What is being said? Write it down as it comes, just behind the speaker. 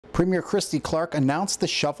Premier Christy Clark announced the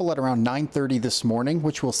shuffle at around 9:30 this morning,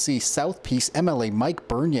 which will see South Peace MLA Mike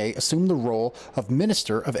Bernier assume the role of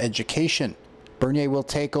Minister of Education. Bernier will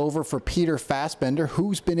take over for Peter Fassbender,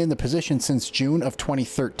 who's been in the position since June of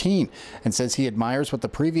 2013, and says he admires what the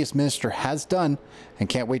previous minister has done and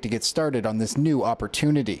can't wait to get started on this new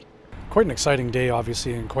opportunity. Quite an exciting day,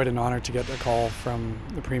 obviously, and quite an honor to get a call from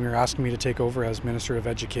the Premier asking me to take over as Minister of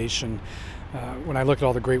Education. When I look at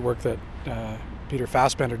all the great work that Peter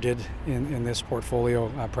Fassbender did in this portfolio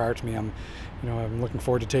prior to me, I'm looking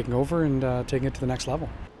forward to taking over and taking it to the next level.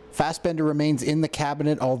 Fassbender remains in the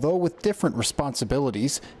cabinet, although with different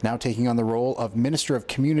responsibilities, now taking on the role of Minister of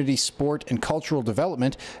Community, Sport and Cultural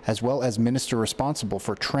Development, as well as Minister responsible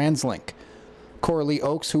for TransLink. Coralie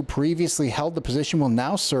Oakes, who previously held the position, will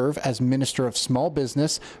now serve as Minister of Small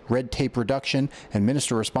Business, Red Tape Reduction, and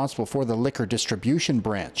Minister responsible for the Liquor Distribution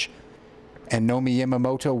Branch. And Nomi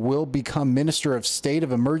Yamamoto will become Minister of State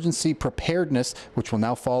of Emergency Preparedness, which will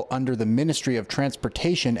now fall under the Ministry of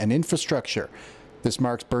Transportation and Infrastructure. This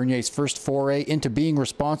marks Bernier's first foray into being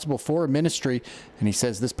responsible for a ministry, and he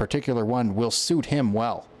says this particular one will suit him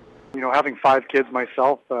well. You know, having 5 kids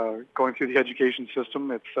myself, going through the education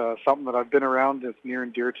system, it's something that I've been around. It's near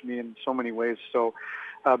and dear to me in so many ways. So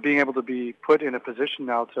being able to be put in a position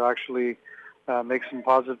now to actually make some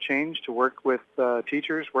positive change, to work with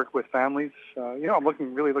teachers, work with families,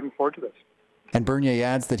 I'm really looking forward to this. And Bernier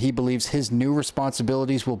adds that he believes his new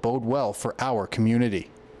responsibilities will bode well for our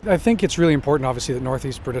community. I think it's really important, obviously, that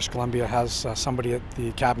Northeast British Columbia has somebody at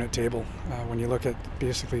the cabinet table when you look at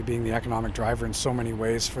basically being the economic driver in so many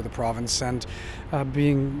ways for the province, and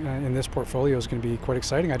being in this portfolio is going to be quite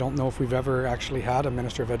exciting. I don't know if we've ever actually had a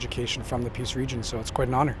Minister of Education from the Peace region, so it's quite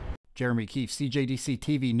an honor. Jeremy Keefe,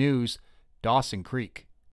 CJDC-TV News, Dawson Creek.